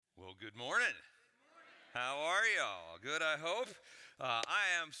How are y'all? Good, I hope.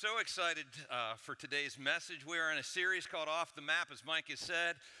 I am so excited for today's message. We are in a series called Off the Map, as Mike has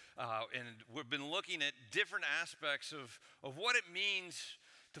said, and we've been looking at different aspects of what it means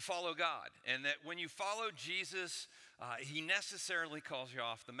to follow God, and that when you follow Jesus, he necessarily calls you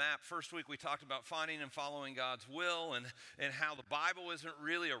off the map. First week we talked about finding and following God's will, and how the Bible isn't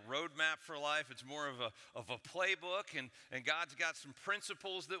really a roadmap for life. It's more of a playbook, and God's got some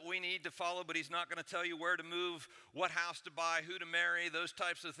principles that we need to follow, but he's not going to tell you where to move, what house to buy, who to marry, those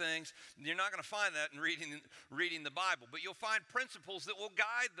types of things. You're not going to find that in reading the Bible, but you'll find principles that will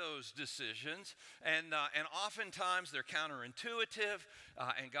guide those decisions, and oftentimes they're counterintuitive,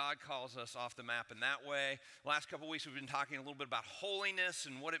 and God calls us off the map in that way. Last couple weeks we've been talking a little bit about holiness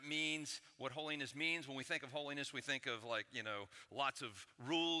and what it means, what holiness means. When we think of holiness, we think of lots of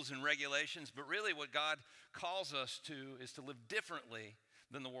rules and regulations, but really what God calls us to is to live differently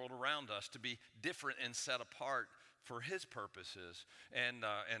than the world around us, to be different and set apart for his purposes. And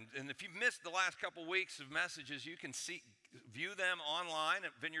if you've missed the last couple weeks of messages, you can view them online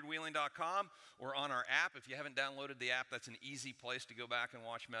at vineyardwheeling.com or on our app. If you haven't downloaded the app, that's an easy place to go back and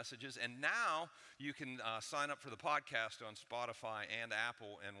watch messages. And now you can sign up for the podcast on Spotify and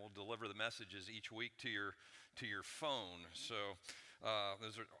Apple, and we'll deliver the messages each week to your phone. So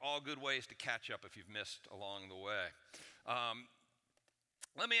those are all good ways to catch up if you've missed along the way.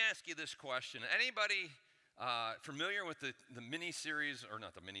 Let me ask you this question. Anybody familiar with the mini-series, or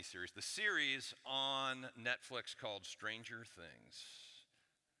not the mini-series, the series on Netflix called Stranger Things?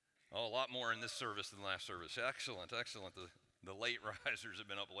 Oh, a lot more in this service than last service. Excellent. The late risers have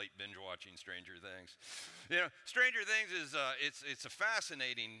been up late binge watching Stranger Things. Stranger Things is it's a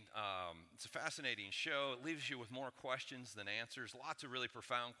fascinating show. It leaves you with more questions than answers. Lots of really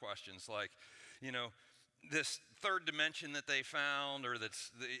profound questions, like, this third dimension that they found,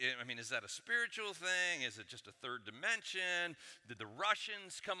 is that a spiritual thing? Is it just a third dimension? Did the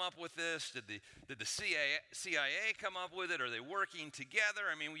Russians come up with this? Did the CIA come up with it? Are they working together?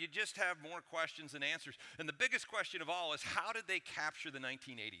 You just have more questions than answers. And the biggest question of all is, how did they capture the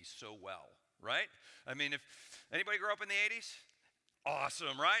 1980s so well, right? If anybody grew up in the 80s?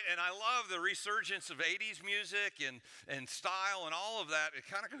 Awesome, right? And I love the resurgence of 80s music and style and all of that. It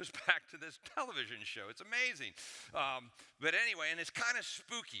kind of goes back to this television show. It's amazing. But anyway, and it's kind of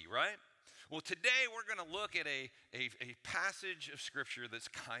spooky, right? Well, today we're going to look at a passage of Scripture that's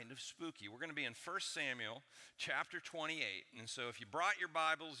kind of spooky. We're going to be in 1 Samuel chapter 28. And so if you brought your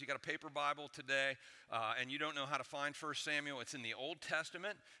Bibles, you got a paper Bible today, and you don't know how to find 1 Samuel, it's in the Old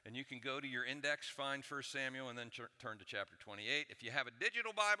Testament, and you can go to your index, find 1 Samuel, and then turn to chapter 28. If you have a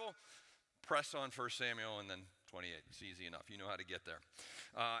digital Bible, press on 1 Samuel and then 28. It's easy enough. You know how to get there.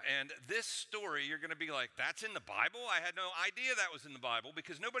 And this story, you're going to be like, that's in the Bible? I had no idea that was in the Bible,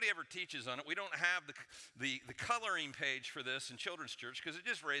 because nobody ever teaches on it. We don't have the coloring page for this in children's church, because it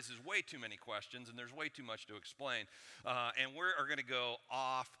just raises way too many questions and there's way too much to explain. And we are going to go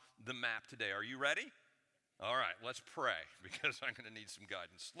off the map today. Are you ready? All right, let's pray, because I'm going to need some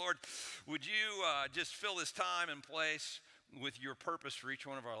guidance. Lord, would you just fill this time and place with your purpose for each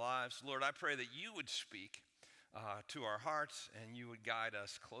one of our lives? Lord, I pray that you would speak to our hearts, and you would guide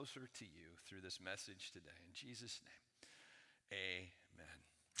us closer to you through this message today. In Jesus' name, amen.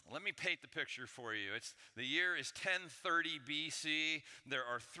 Let me paint the picture for you. The year is 1030 BC. There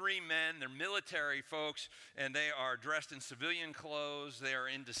are three men. They're military folks, and they are dressed in civilian clothes. They are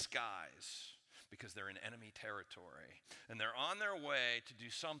in disguise, because they're in enemy territory. And they're on their way to do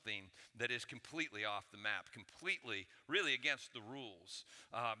something that is completely off the map, completely, really against the rules.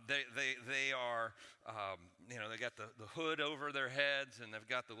 They are, they got the hood over their heads, and they've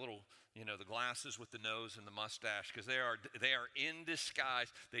got the little, the glasses with the nose and the mustache, because they are in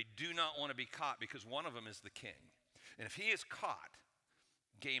disguise. They do not want to be caught, because one of them is the king. And if he is caught,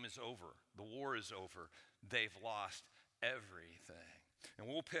 game is over. The war is over. They've lost everything. And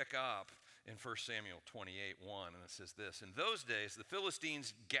we'll pick up in 1 Samuel 28:1, and it says this: In those days, the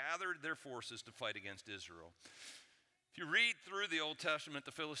Philistines gathered their forces to fight against Israel. If you read through the Old Testament,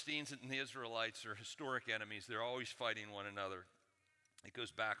 the Philistines and the Israelites are historic enemies. They're always fighting one another. It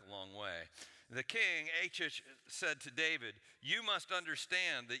goes back a long way. The king, Achish, said to David, "You must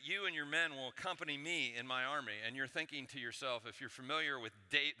understand that you and your men will accompany me in my army." And you're thinking to yourself, if you're familiar with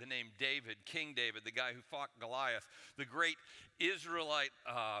the name David, King David, the guy who fought Goliath, the great Israelite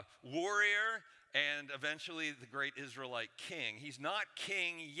warrior, and eventually the great Israelite king. He's not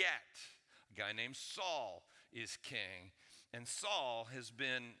king yet. A guy named Saul is king. And Saul has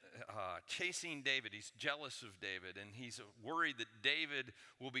been chasing David. He's jealous of David, and he's worried that David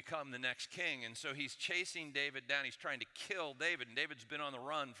will become the next king. And so he's chasing David down. He's trying to kill David, and David's been on the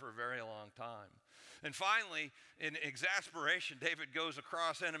run for a very long time. And finally, in exasperation, David goes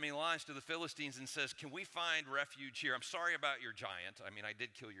across enemy lines to the Philistines and says, can we find refuge here? I'm sorry about your giant. I mean, I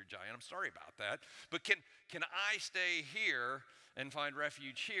did kill your giant. I'm sorry about that. But can I stay here and find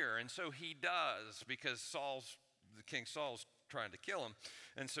refuge here? And so he does, because King Saul's trying to kill him.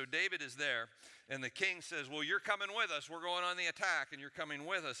 And so David is there, and the king says, well, you're coming with us. We're going on the attack, and you're coming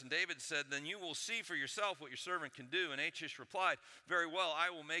with us. And David said, then you will see for yourself what your servant can do. And Achish replied, very well, I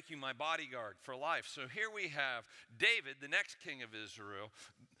will make you my bodyguard for life. So here we have David, the next king of Israel,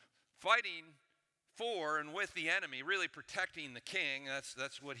 fighting for and with the enemy, really protecting the king. That's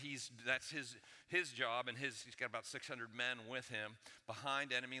his job, and he's got about 600 men with him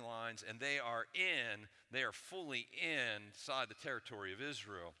behind enemy lines, and they are fully inside the territory of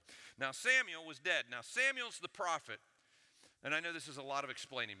Israel. Now Samuel was dead. Now Samuel's the prophet, and I know this is a lot of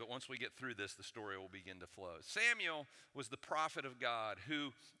explaining, but once we get through this, the story will begin to flow. Samuel was the prophet of God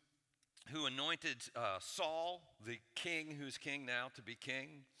who anointed Saul, the king who's king now, to be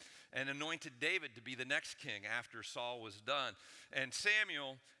king, and anointed David to be the next king after Saul was done. And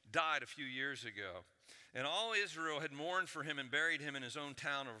Samuel died a few years ago. And all Israel had mourned for him and buried him in his own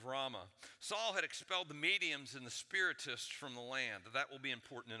town of Ramah. Saul had expelled the mediums and the spiritists from the land. That will be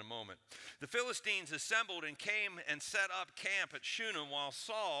important in a moment. The Philistines assembled and came and set up camp at Shunem, while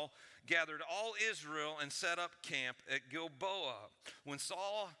Saul gathered all Israel and set up camp at Gilboa. When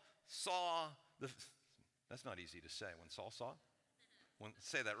Saul saw that's not easy to say. When Saul saw?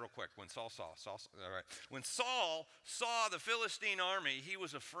 Say that real quick. When Saul saw. All right. When Saul saw the Philistine army, he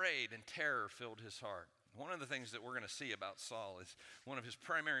was afraid, and terror filled his heart. One of the things that we're going to see about Saul is one of his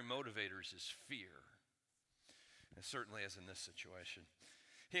primary motivators is fear. And certainly as in this situation.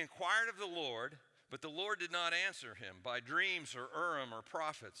 He inquired of the Lord, but the Lord did not answer him by dreams or Urim or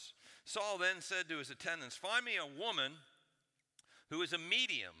prophets. Saul then said to his attendants, find me a woman who is a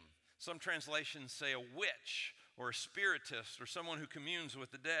medium. Some translations say a witch or a spiritist or someone who communes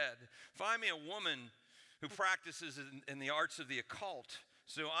with the dead. Find me a woman who practices in the arts of the occult,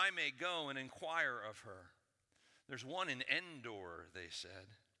 so I may go and inquire of her. There's one in Endor, they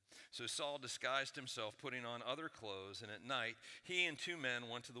said. So Saul disguised himself, putting on other clothes, and at night he and 2 men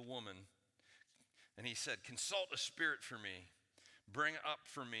went to the woman. And he said, consult a spirit for me. Bring up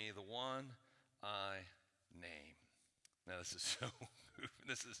for me the one I name. Now this is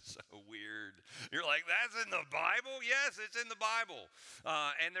so weird. You're like, that's in the Bible? Yes, it's in the Bible.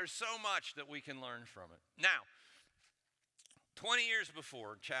 And there's so much that we can learn from it. Now, 20 years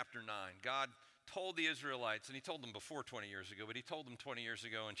before, chapter 9, God told the Israelites, and he told them before 20 years ago, but he told them 20 years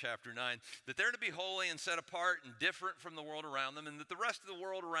ago in chapter 9, that they're to be holy and set apart and different from the world around them, and that the rest of the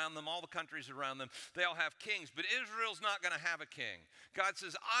world around them, all the countries around them, they all have kings. But Israel's not going to have a king. God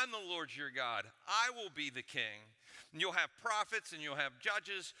says, I'm the Lord your God. I will be the king. And you'll have prophets and you'll have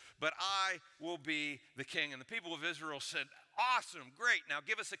judges, but I will be the king. And the people of Israel said, awesome, great, now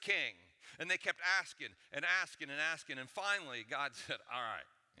give us a king. And they kept asking and asking and asking. And finally, God said, all right,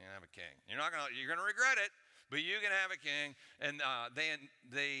 you're going to have a king. You're going to regret it, but you can have a king. And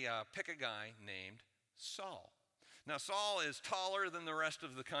they pick a guy named Saul. Now, Saul is taller than the rest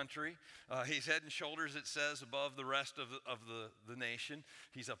of the country. He's head and shoulders, it says, above the rest of the nation.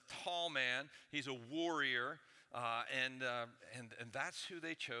 He's a tall man. He's a warrior. And that's who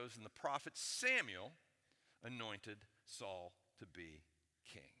they chose. And the prophet Samuel anointed Saul to be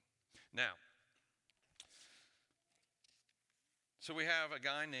king. Now, so we have a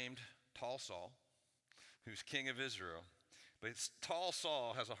guy named Tall Saul, who's king of Israel. But Tall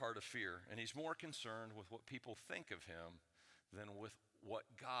Saul has a heart of fear, and he's more concerned with what people think of him than with what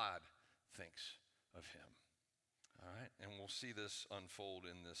God thinks of him. All right? And we'll see this unfold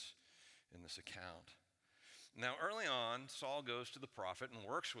in this account. Now, early on, Saul goes to the prophet and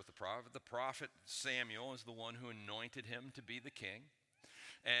works with the prophet. The prophet Samuel is the one who anointed him to be the king.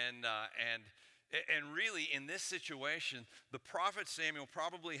 And really, in this situation, the prophet Samuel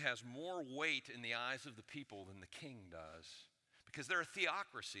probably has more weight in the eyes of the people than the king does. Because they're a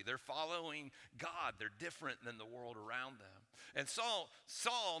theocracy. They're following God. They're different than the world around them. And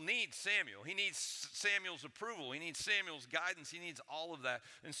Saul needs Samuel. He needs Samuel's approval. He needs Samuel's guidance. He needs all of that.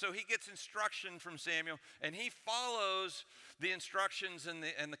 And so he gets instruction from Samuel, and he follows the instructions and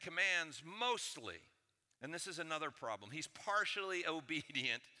the commands mostly. And this is another problem. He's partially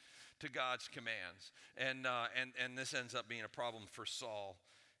obedient to God's commands. And this ends up being a problem for Saul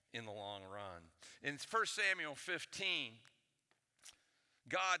in the long run. In 1 Samuel 15,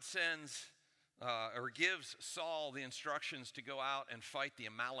 God gives Saul the instructions to go out and fight the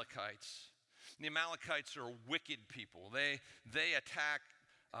Amalekites. The Amalekites are wicked people. They attack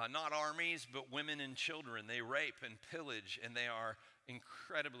not armies, but women and children. They rape and pillage, and they are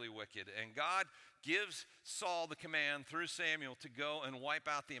incredibly wicked. And God gives Saul the command through Samuel to go and wipe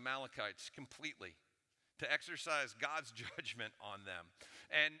out the Amalekites completely, to exercise God's judgment on them.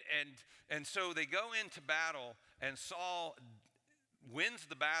 And so they go into battle, and Saul wins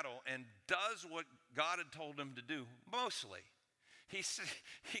the battle and does what God had told him to do, mostly. He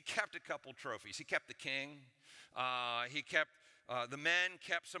kept a couple trophies. He kept the king. The men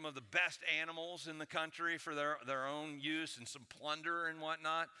kept some of the best animals in the country for their own use, and some plunder and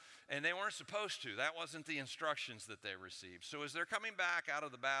whatnot. And they weren't supposed to. That wasn't the instructions that they received. So as they're coming back out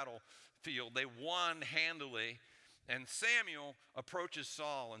of the battlefield, they won handily. And Samuel approaches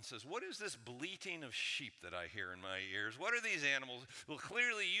Saul and says, "What is this bleating of sheep that I hear in my ears? What are these animals? Well,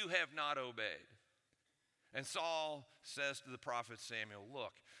 clearly you have not obeyed." And Saul says to the prophet Samuel,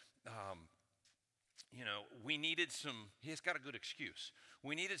 "Look, we needed he's got a good excuse.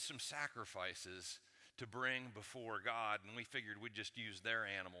 We needed some sacrifices to bring before God, and we figured we'd just use their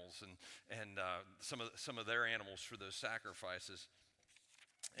animals and some of their animals for those sacrifices."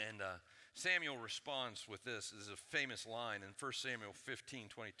 And Samuel responds with this. This is a famous line in 1 Samuel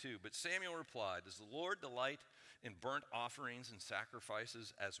 15:22. But Samuel replied, "Does the Lord delight in burnt offerings and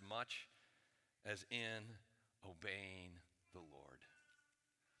sacrifices as much as in obeying the Lord?"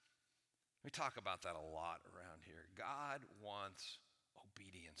 We talk about that a lot around here. God wants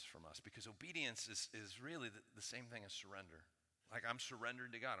obedience from us, because obedience is really the same thing as surrender. Like, I'm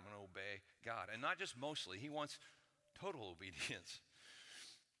surrendered to God. I'm going to obey God. And not just mostly. He wants total obedience.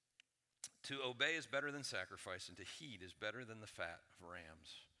 To obey is better than sacrifice, and to heed is better than the fat of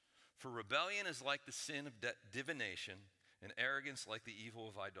rams. For rebellion is like the sin of divination, and arrogance like the evil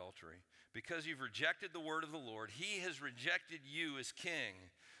of idolatry. Because you've rejected the word of the Lord, he has rejected you as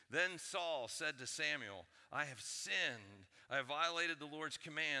king. Then Saul said to Samuel, "I have sinned. I have violated the Lord's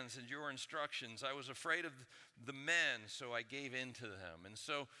commands and your instructions. I was afraid of the men, so I gave in to them." And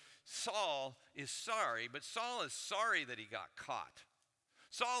so Saul is sorry, but Saul is sorry that he got caught.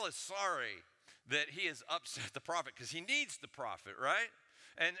 Saul is sorry that he has upset the prophet, because he needs the prophet, right?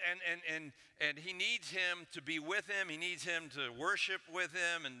 And he needs him to be with him. He needs him to worship with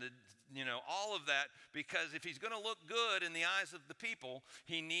him, and all of that, because if he's going to look good in the eyes of the people,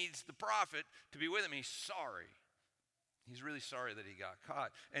 he needs the prophet to be with him. He's sorry. He's really sorry that he got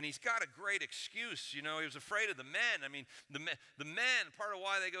caught. And he's got a great excuse. He was afraid of the men. I mean, the men, part of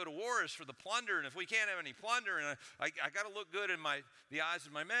why they go to war is for the plunder. And if we can't have any plunder, and I got to look good in the eyes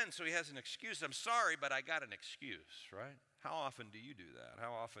of my men, so he has an excuse. I'm sorry, but I got an excuse, right? How often do you do that?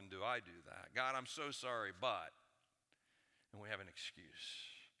 How often do I do that? "God, I'm so sorry, but," and we have an excuse.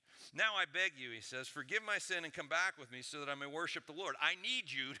 "Now I beg you," he says, "forgive my sin and come back with me so that I may worship the Lord." I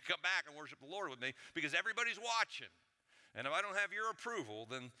need you to come back and worship the Lord with me, because everybody's watching. And if I don't have your approval,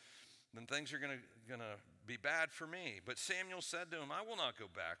 then things are going to be bad for me. But Samuel said to him, "I will not go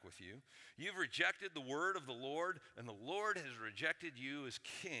back with you. You've rejected the word of the Lord, and the Lord has rejected you as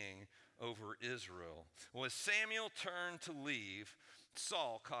king over Israel." Well, as Samuel turned to leave,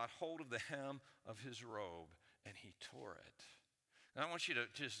 Saul caught hold of the hem of his robe, and he tore it. And I want you to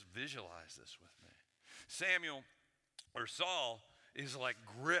just visualize this with me. Saul is like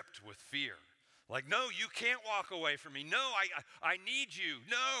gripped with fear. Like, "No, you can't walk away from me. No, I need you.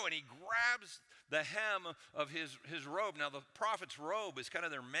 No." And he grabs the hem of his robe. Now, the prophet's robe is kind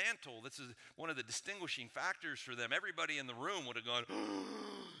of their mantle. This is one of the distinguishing factors for them. Everybody in the room would have gone,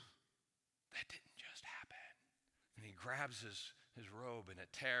 "That didn't just happen." And he grabs his robe, and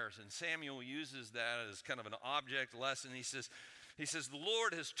it tears. And Samuel uses that as kind of an object lesson. He says, "The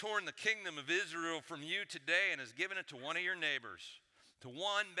Lord has torn the kingdom of Israel from you today and has given it to one of your neighbors, to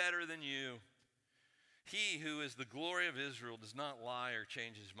one better than you. He who is the glory of Israel does not lie or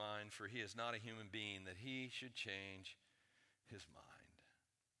change his mind, for he is not a human being that he should change his mind."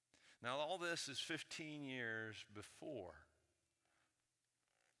 Now, all this is 15 years before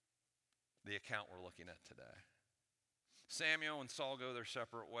the account we're looking at today. Samuel and Saul go their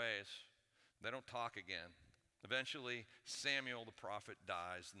separate ways. They don't talk again. Eventually, Samuel the prophet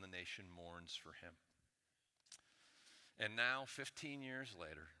dies, and the nation mourns for him. And now, 15 years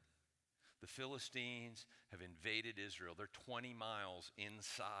later, the Philistines have invaded Israel. They're 20 miles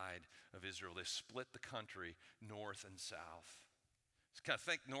inside of Israel. They've split the country north and south. It's kind of,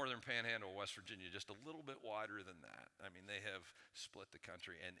 think northern panhandle of West Virginia, just a little bit wider than that. I mean, they have split the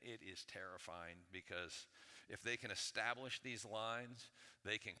country, and it is terrifying, because if they can establish these lines,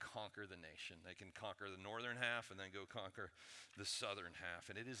 they can conquer the nation. They can conquer the northern half and then go conquer the southern half.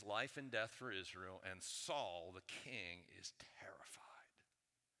 And it is life and death for Israel, and Saul, the king, is terrified.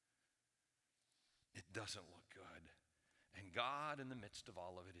 It doesn't look good. And God, in the midst of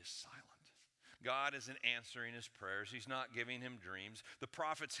all of it, is silent. God isn't answering his prayers. He's not giving him dreams. The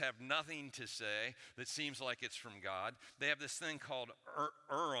prophets have nothing to say that seems like it's from God. They have this thing called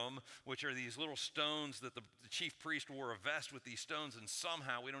Urim, which are these little stones that the chief priest wore a vest with these stones, and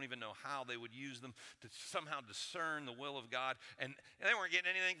somehow, we don't even know how they would use them to somehow discern the will of God. And they weren't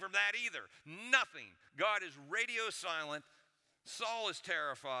getting anything from that either. Nothing. God is radio silent. Saul is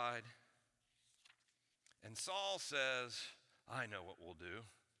terrified. And Saul says, I know what we'll do.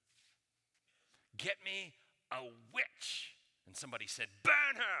 Get me a witch. And somebody said,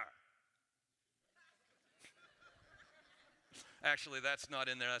 burn her. Actually, that's not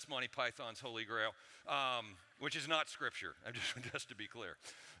in there. That's Monty Python's Holy Grail, which is not scripture, just to be clear.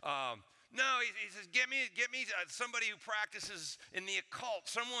 No, he says, get me somebody who practices in the occult,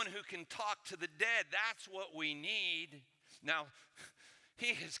 someone who can talk to the dead. That's what we need. Now,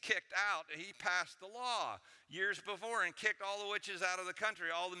 he is kicked out. He passed the law years before and kicked all the witches out of the country,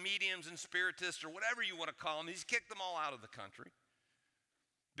 all the mediums and spiritists or whatever you want to call them. He's kicked them all out of the country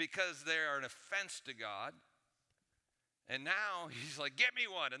because they are an offense to God. And now he's like, get me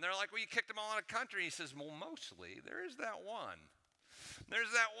one. And they're like, well, you kicked them all out of the country. He says, well, mostly there is that one.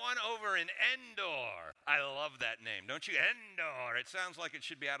 There's that one over in Endor. I love that name, don't you? Endor. It sounds like it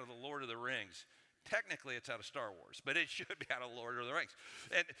should be out of the Lord of the Rings. Technically, it's out of Star Wars, but it should be out of Lord of the Rings.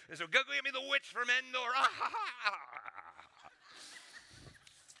 And so, go get me the witch from Endor.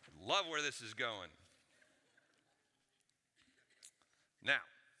 Love where this is going. Now,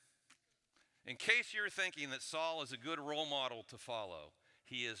 in case you're thinking that Saul is a good role model to follow,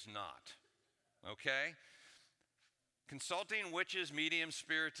 he is not. Okay? Consulting witches, mediums,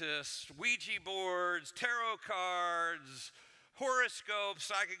 spiritists, Ouija boards, tarot cards, horoscopes,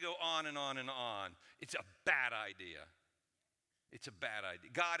 I could go on and on and on. It's a bad idea. It's a bad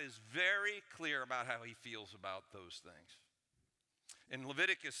idea. God is very clear about how he feels about those things. In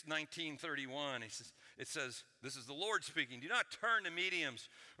Leviticus 19:31, it says, this is the Lord speaking, do not turn to mediums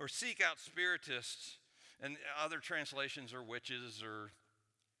or seek out spiritists. And other translations are witches or,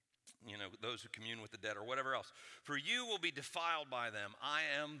 those who commune with the dead or whatever else. For you will be defiled by them. I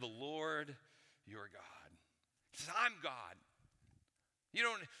am the Lord your God. He says, I'm God. You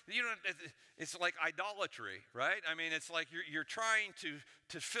don't, it's like idolatry, right? I mean, it's like you're trying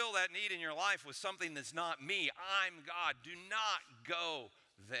to fill that need in your life with something that's not me. I'm God. Do not go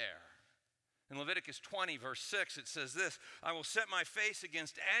there. In Leviticus 20, verse 6, it says this, I will set my face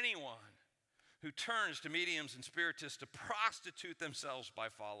against anyone who turns to mediums and spiritists to prostitute themselves by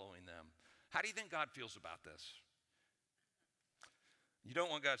following them. How do you think God feels about this? You don't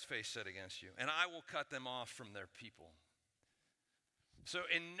want God's face set against you. And I will cut them off from their people. So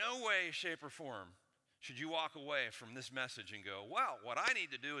in no way, shape, or form should you walk away from this message and go, well, what I need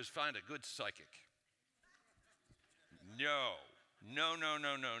to do is find a good psychic. No.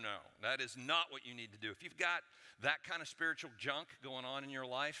 That is not what you need to do. If you've got that kind of spiritual junk going on in your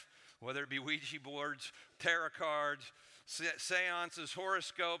life, whether it be Ouija boards, tarot cards, seances,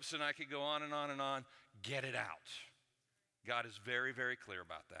 horoscopes, and I could go on and on and on, get it out. God is very, very clear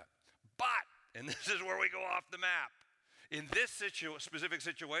about that. But, and this is where we go off the map, in this specific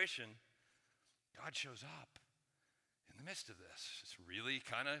situation, God shows up in the midst of this. It's really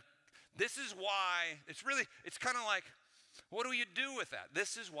kind of, this is why, it's kind of like, what do you do with that?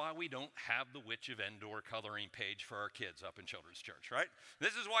 This is why we don't have the Witch of Endor coloring page for our kids up in Children's Church, right?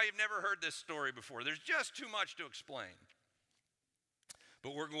 This is why you've never heard this story before. There's just too much to explain.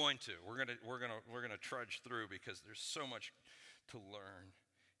 But we're going to. We're going to trudge through because there's so much to learn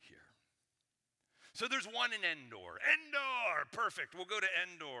here. So there's one in Endor. Endor, perfect. We'll go to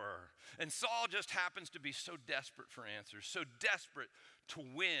Endor. And Saul just happens to be so desperate for answers, so desperate to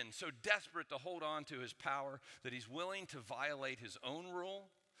win, so desperate to hold on to his power that he's willing to violate his own rule.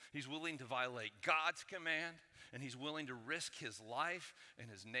 He's willing to violate God's command, and he's willing to risk his life and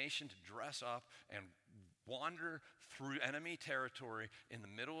his nation to dress up and wander through enemy territory in the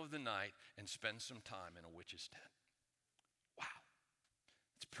middle of the night and spend some time in a witch's tent. Wow.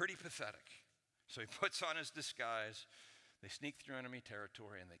 It's pretty pathetic. So he puts on his disguise, they sneak through enemy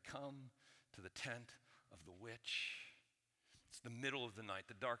territory, and they come to the tent of the witch. It's the middle of the night,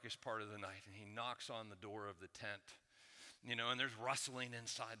 the darkest part of the night, and he knocks on the door of the tent, and there's rustling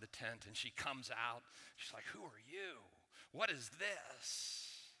inside the tent, and she comes out. She's like, who are you? What is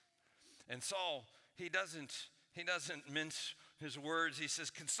this? And Saul, he doesn't mince his words. He says,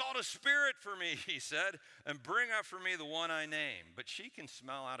 consult a spirit for me, he said, and bring up for me the one I name. But she can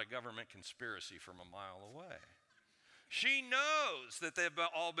smell out a government conspiracy from a mile away. She knows that they've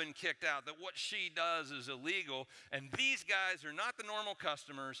all been kicked out, that what she does is illegal, and these guys are not the normal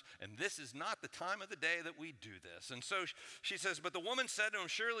customers, and this is not the time of the day that we do this. And so she says, but the woman said to him,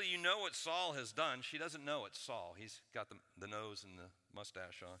 surely you know what Saul has done. She doesn't know it's Saul. He's got the nose and the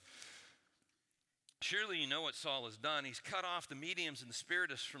mustache on. Surely you know what Saul has done. He's cut off the mediums and the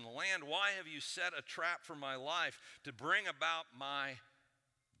spiritists from the land. Why have you set a trap for my life to bring about my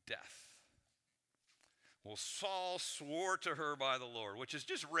death? Well, Saul swore to her by the Lord, which is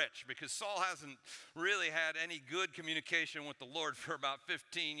just rich because Saul hasn't really had any good communication with the Lord for about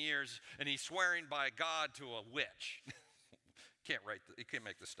 15 years, and he's swearing by God to a witch. You can't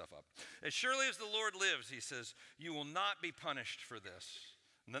make this stuff up. As surely as the Lord lives, he says, you will not be punished for this.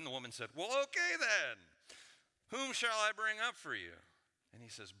 And then the woman said, well, okay then. Whom shall I bring up for you? And he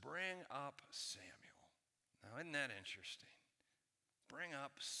says, bring up Samuel. Now, isn't that interesting? Bring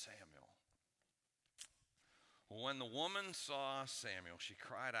up Samuel. When the woman saw Samuel, she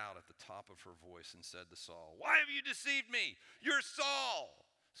cried out at the top of her voice and said to Saul, why have you deceived me? You're Saul.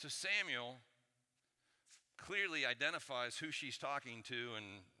 So Samuel clearly identifies who she's talking to,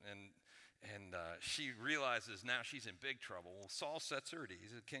 and she realizes now she's in big trouble. Well, Saul sets her at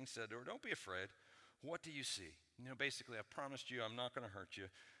ease. The king said to her, don't be afraid. What do you see? Basically, I promised you I'm not going to hurt you.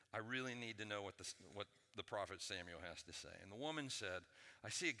 I really need to know what the prophet Samuel has to say. And the woman said, I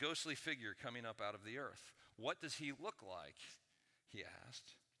see a ghostly figure coming up out of the earth. What does he look like? He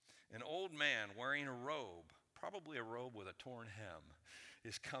asked. An old man wearing a robe, probably a robe with a torn hem,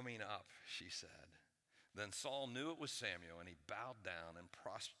 is coming up, she said. Then Saul knew it was Samuel, and he bowed down and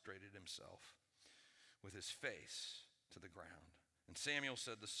prostrated himself with his face to the ground. And Samuel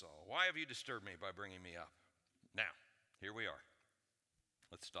said to Saul, why have you disturbed me by bringing me up? Now, here we are.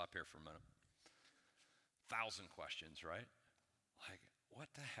 Let's stop here for a minute. 1,000 questions, right? Like, what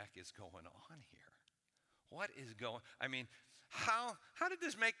the heck is going on here? What is going, how did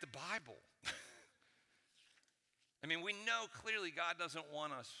this make the Bible? We know clearly God doesn't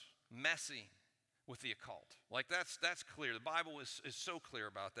want us messing with the occult. Like that's clear. The Bible is so clear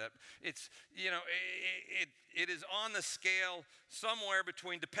about that. It's, it is on the scale somewhere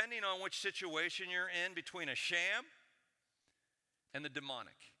between, depending on which situation you're in, between a sham and the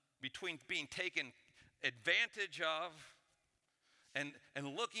demonic, between being taken advantage of and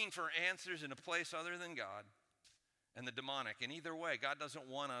looking for answers in a place other than God, and the demonic. And either way, God doesn't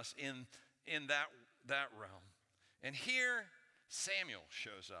want us in that realm. And here, Samuel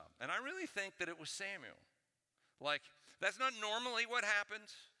shows up. And I really think that it was Samuel. Like, that's not normally what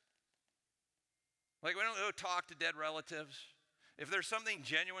happens. Like, we don't go talk to dead relatives. If there's something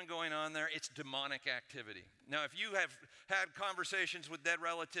genuine going on there, it's demonic activity. Now, if you have had conversations with dead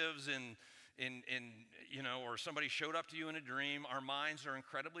relatives or somebody showed up to you in a dream, our minds are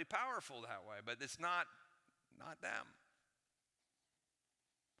incredibly powerful that way, but it's not them.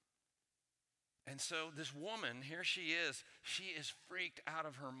 And so this woman, here she is freaked out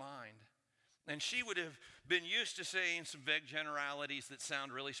of her mind. And she would have been used to saying some vague generalities that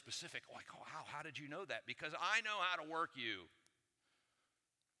sound really specific, like, oh, how did you know that? Because I know how to work you.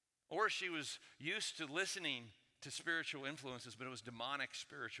 Or she was used to listening to spiritual influences, but it was demonic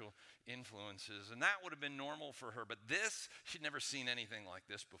spiritual influences. And that would have been normal for her. But this, she'd never seen anything like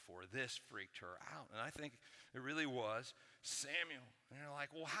this before. This freaked her out. And I think it really was Samuel. And you're like,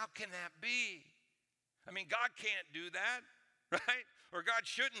 well, how can that be? God can't do that, right? Or God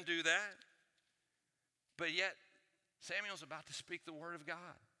shouldn't do that. But yet, Samuel's about to speak the word of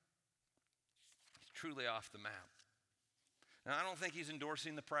God. He's truly off the map. Now, I don't think he's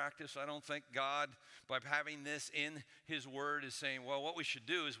endorsing the practice. I don't think God, by having this in his word, is saying, well, what we should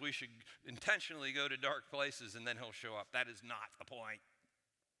do is we should intentionally go to dark places and then he'll show up. That is not the point.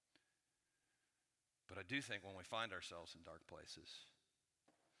 But I do think when we find ourselves in dark places,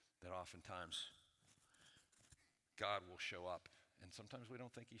 that oftentimes God will show up. And sometimes we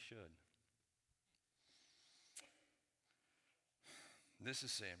don't think he should. This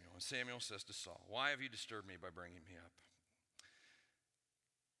is Samuel. And Samuel says to Saul, why have you disturbed me by bringing me up?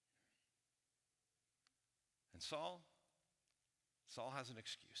 And Saul has an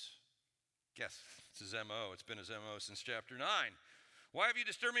excuse. Guess it's his MO. It's been his MO since chapter 9. Why have you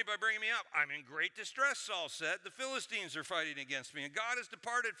disturbed me by bringing me up? I'm in great distress, Saul said. The Philistines are fighting against me, and God has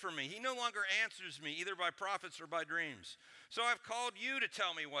departed from me. He no longer answers me, either by prophets or by dreams. So I've called you to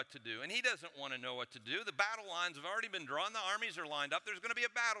tell me what to do, and he doesn't want to know what to do. The battle lines have already been drawn. The armies are lined up. There's going to be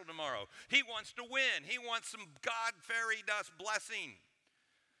a battle tomorrow. He wants to win. He wants some God fairy dust blessing.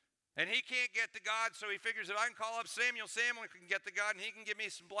 And he can't get to God, so he figures if I can call up Samuel, Samuel can get to God, and he can give me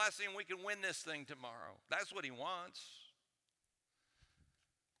some blessing, and we can win this thing tomorrow. That's what he wants.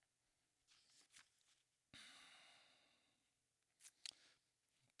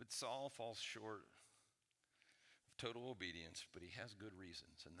 But Saul falls short of total obedience, but he has good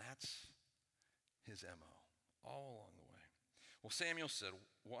reasons, and that's his MO all along the way. Well, Samuel said,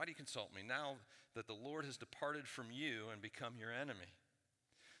 "Why do you consult me now that the Lord has departed from you and become your enemy?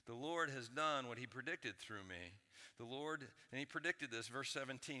 The Lord has done what he predicted through me." The Lord, and he predicted this, verse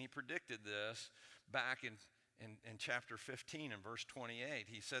 17, he predicted this back in chapter 15 and verse 28.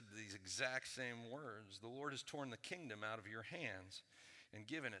 He said these exact same words. "The Lord has torn the kingdom out of your hands and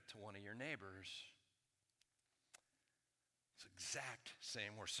given it to one of your neighbors." It's exact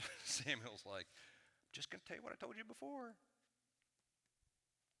same words. Samuel's like, "Just going to tell you what I told you before."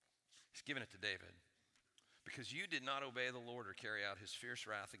 He's given it to David. "Because you did not obey the Lord or carry out his fierce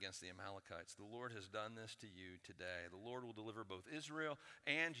wrath against the Amalekites, the Lord has done this to you today. The Lord will deliver both Israel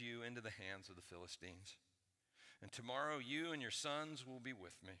and you into the hands of the Philistines. And tomorrow you and your sons will be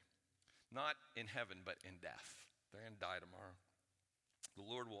with me, not in heaven, but in death." They're going to die tomorrow. "The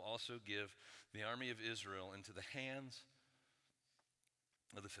Lord will also give the army of Israel into the hands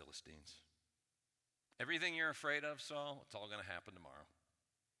of the Philistines." Everything you're afraid of, Saul, it's all going to happen tomorrow.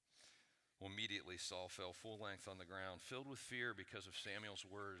 Well, immediately Saul fell full length on the ground, filled with fear because of Samuel's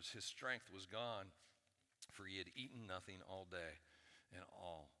words. His strength was gone, for he had eaten nothing all day and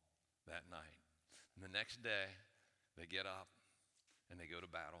all that night. And the next day, they get up and they go to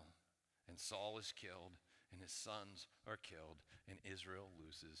battle, and Saul is killed, and his sons are killed, and Israel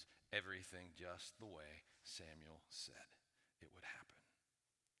loses everything just the way Samuel said it would happen.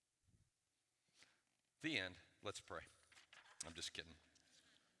 The end. Let's pray. I'm just kidding.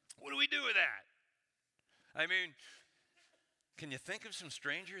 What do we do with that? I mean, can you think of some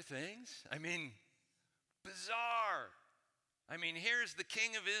stranger things? I mean, bizarre. I mean, here's the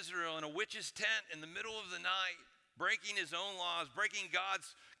king of Israel in a witch's tent in the middle of the night, breaking his own laws, breaking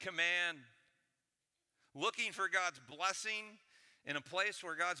God's command, looking for God's blessing in a place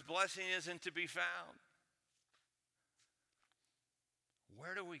where God's blessing isn't to be found.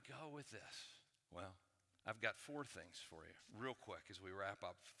 Where do we go with this? Well, I've got 4 things for you real quick as we wrap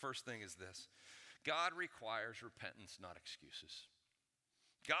up. First thing is this: God requires repentance, not excuses.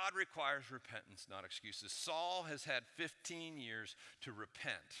 God requires repentance, not excuses. Saul has had 15 years to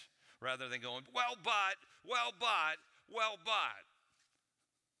repent rather than going, well, but.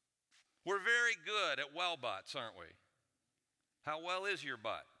 We're very good at well buts, aren't we? How well is your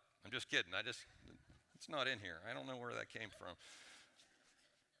butt? I'm just kidding. It's not in here. I don't know where that came from.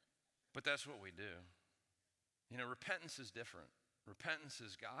 But that's what we do. You know, repentance is different. Repentance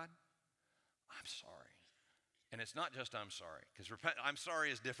is, God, I'm sorry. And it's not just I'm sorry, because I'm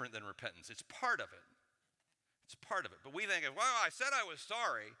sorry is different than repentance. It's part of it. It's part of it. But we think of, well, I said I was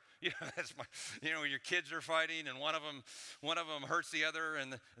sorry. Your kids are fighting and one of them hurts the other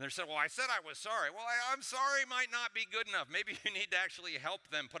and they're saying, well, I said I was sorry. Well, I'm sorry might not be good enough. Maybe you need to actually help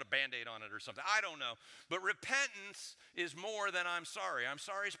them put a Band-Aid on it or something. I don't know. But repentance is more than I'm sorry. I'm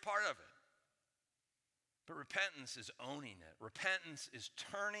sorry is part of it. But repentance is owning it. Repentance is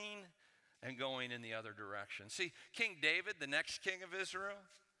turning and going in the other direction. See, King David, the next king of Israel,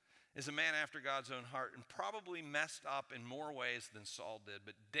 is a man after God's own heart and probably messed up in more ways than Saul did,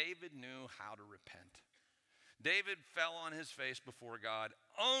 but David knew how to repent. David fell on his face before God,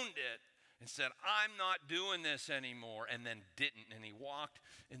 owned it, and said, I'm not doing this anymore, and then didn't, and he walked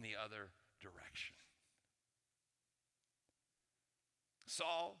in the other direction.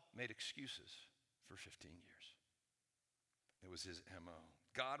 Saul made excuses for 15 years. It was his MO.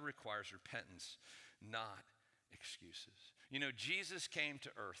 God requires repentance, not excuses. You know, Jesus came to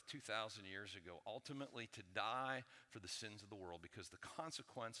earth 2,000 years ago, ultimately to die for the sins of the world, because the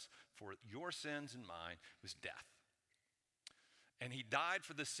consequence for your sins and mine was death. And he died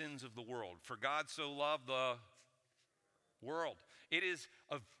for the sins of the world. For God so loved the world.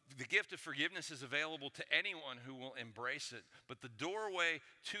 The gift of forgiveness is available to anyone who will embrace it. But the doorway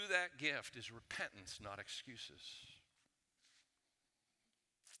to that gift is repentance, not excuses.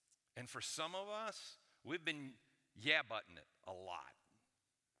 And for some of us, we've been yeah-butting it a lot.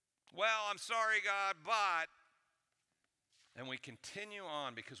 Well, I'm sorry, God, but. And we continue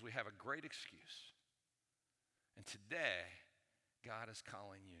on because we have a great excuse. And today, God is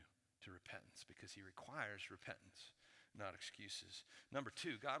calling you to repentance because he requires repentance, not excuses. Number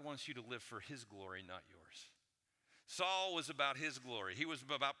 2, God wants you to live for his glory, not yours. Saul was about his glory. He was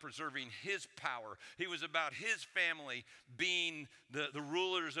about preserving his power. He was about his family being the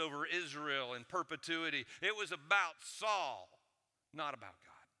rulers over Israel in perpetuity. It was about Saul, not about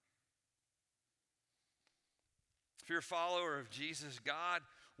God. If you're a follower of Jesus, God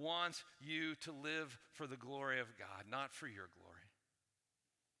wants you to live for the glory of God, not for your glory.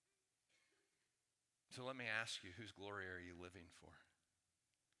 So let me ask you, whose glory are you living for?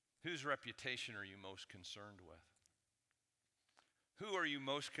 Whose reputation are you most concerned with? Who are you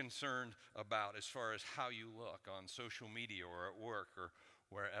most concerned about as far as how you look on social media or at work or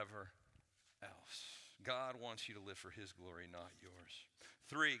wherever else? God wants you to live for his glory, not yours.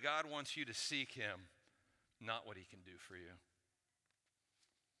 3, God wants you to seek him, not what he can do for you.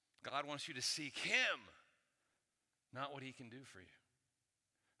 God wants you to seek him, not what he can do for you.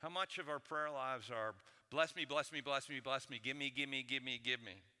 How much of our prayer lives are, bless me, bless me, bless me, bless me, give me, give me, give me, give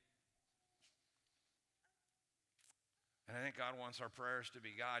me. And I think God wants our prayers to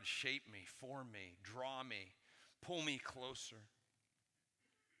be, God, shape me, form me, draw me, pull me closer.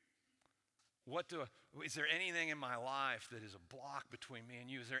 Is there anything in my life that is a block between me and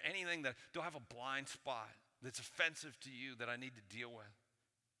you? Is there anything do I have a blind spot that's offensive to you that I need to deal with?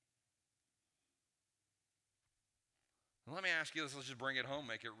 And let me ask you this, let's just bring it home,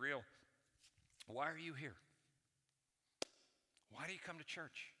 make it real. Why are you here? Why do you come to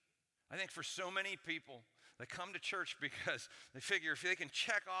church? I think for so many people, they come to church because they figure if they can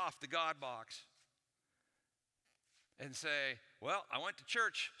check off the God box and say, well, I went to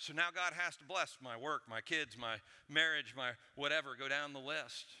church, so now God has to bless my work, my kids, my marriage, my whatever, go down the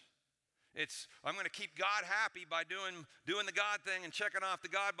list. I'm going to keep God happy by doing the God thing and checking off the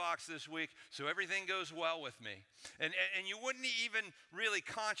God box this week so everything goes well with me. And you wouldn't even really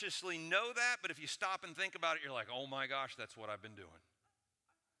consciously know that, but if you stop and think about it, you're like, oh my gosh, that's what I've been doing.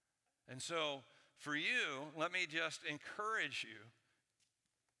 And so for you, let me just encourage you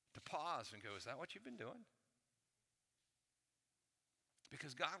to pause and go, is that what you've been doing?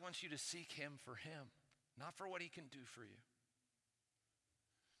 Because God wants you to seek him for him, not for what he can do for you.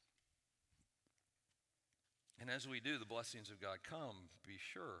 And as we do, the blessings of God come, be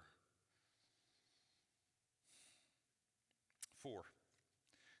sure. 4,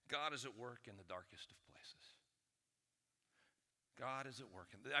 God is at work in the darkest of places. God is at work.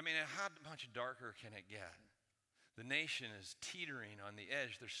 How much darker can it get? The nation is teetering on the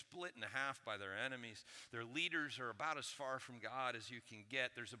edge. They're split in half by their enemies. Their leaders are about as far from God as you can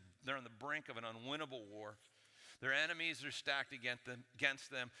get. They're on the brink of an unwinnable war. Their enemies are stacked against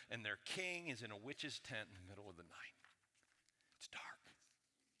them, and their king is in a witch's tent in the middle of the night. It's dark.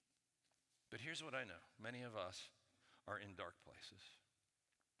 But here's what I know. Many of us are in dark places.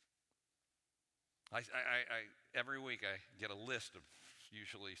 Every week I get a list of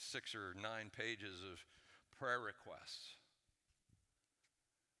usually 6 or 9 pages of prayer requests.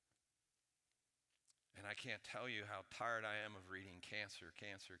 And I can't tell you how tired I am of reading cancer,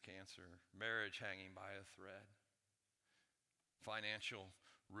 marriage hanging by a thread, financial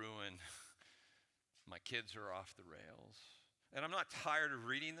ruin, my kids are off the rails. And I'm not tired of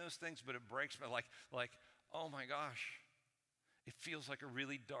reading those things, but it breaks me like, oh my gosh, it feels like a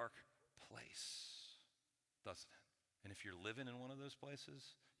really dark place, doesn't it? And if you're living in one of those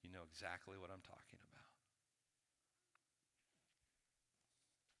places, you know exactly what I'm talking about.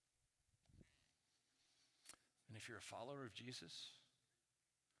 And if you're a follower of Jesus,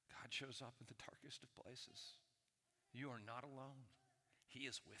 God shows up in the darkest of places. You are not alone. He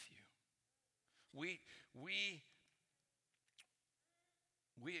is with you. We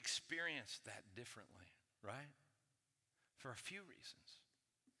experience that differently, right? For a few reasons.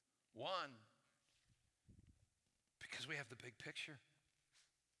 One, because we have the big picture.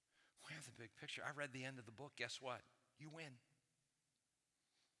 We have the big picture. I read the end of the book. Guess what? You win.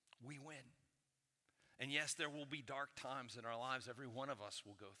 We win. And yes, there will be dark times in our lives. Every one of us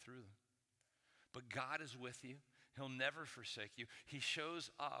will go through them. But God is with you. He'll never forsake you. He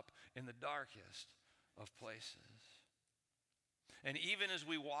shows up in the darkest of places. And even as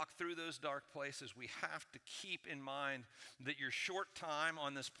we walk through those dark places, we have to keep in mind that your short time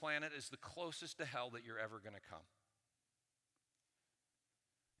on this planet is the closest to hell that you're ever going to come.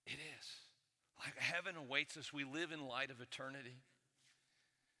 It is. Like heaven awaits us. We live in light of eternity.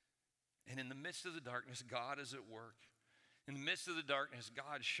 And in the midst of the darkness, God is at work. In the midst of the darkness,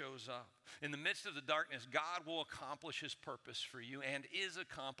 God shows up. In the midst of the darkness, God will accomplish his purpose for you and is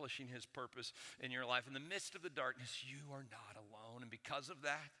accomplishing his purpose in your life. In the midst of the darkness, you are not alone. And because of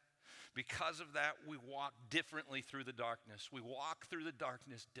that, we walk differently through the darkness. We walk through the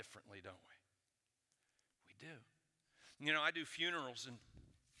darkness differently, don't we? We do. You know, I do funerals and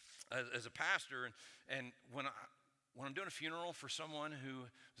as a pastor, and when I'm doing a funeral for someone who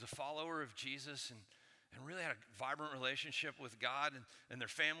is a follower of Jesus and really had a vibrant relationship with God and their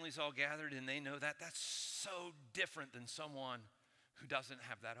families all gathered and they know that, that's so different than someone who doesn't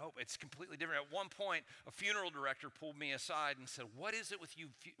have that hope. It's completely different. At one point, a funeral director pulled me aside and said, what is it with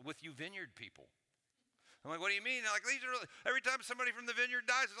you vineyard people? I'm like, what do you mean? They're like, every time somebody from the vineyard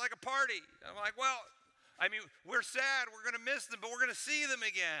dies, it's like a party. I'm like, well, I mean, we're sad, we're going to miss them, but we're going to see them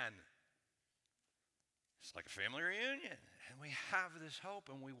again. It's like a family reunion. And we have this hope,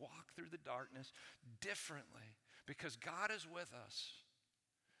 and we walk through the darkness differently because God is with us.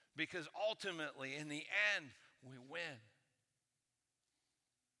 Because ultimately, in the end, we win.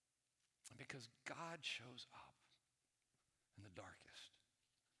 Because God shows up in the darkest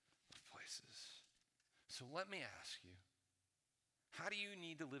of places. So let me ask you, how do you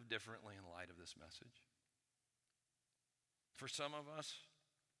need to live differently in light of this message? For some of us,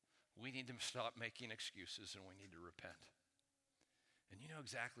 we need to stop making excuses and we need to repent. And you know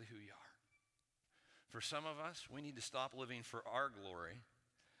exactly who you are. For some of us, we need to stop living for our glory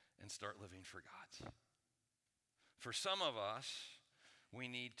and start living for God's. For some of us, we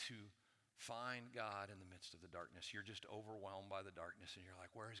need to find God in the midst of the darkness. You're just overwhelmed by the darkness and you're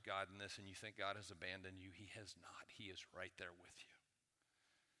like, where is God in this? And you think God has abandoned you. He has not. He is right there with you.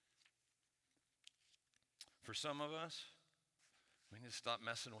 For some of us, we need to stop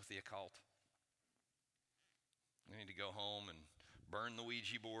messing with the occult. We need to go home and burn the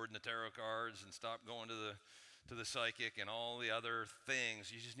Ouija board and the tarot cards and stop going to the psychic and all the other things.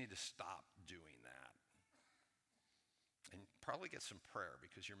 You just need to stop doing that. And probably get some prayer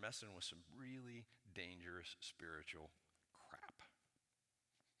because you're messing with some really dangerous spiritual crap.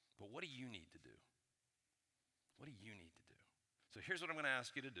 But what do you need to do? What do you need to do? So here's what I'm going to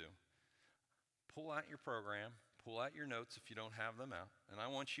ask you to do. Pull out your program, pull out your notes if you don't have them out, and I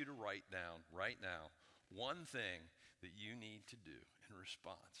want you to write down right now one thing that you need to do in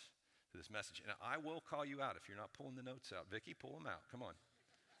response to this message. And I will call you out if you're not pulling the notes out. Vicky, pull them out. Come on.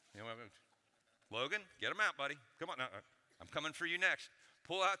 You know, Logan, get them out, buddy. Come on. I'm coming for you next.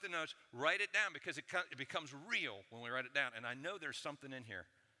 Pull out the notes, write it down because it becomes real when we write it down. And I know there's something in here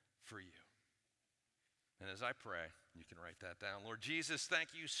for you. And as I pray, you can write that down. Lord Jesus, thank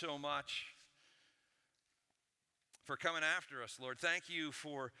you so much for coming after us, Lord. Thank you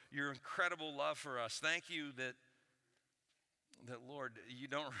for your incredible love for us. Thank you that Lord, you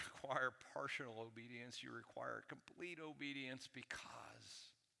don't require partial obedience. You require complete obedience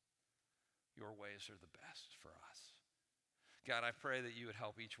because your ways are the best for us. God, I pray that you would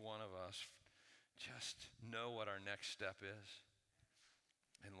help each one of us just know what our next step is.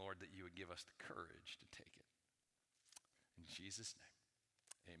 And Lord, that you would give us the courage to take it. In Jesus'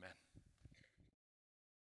 name, amen.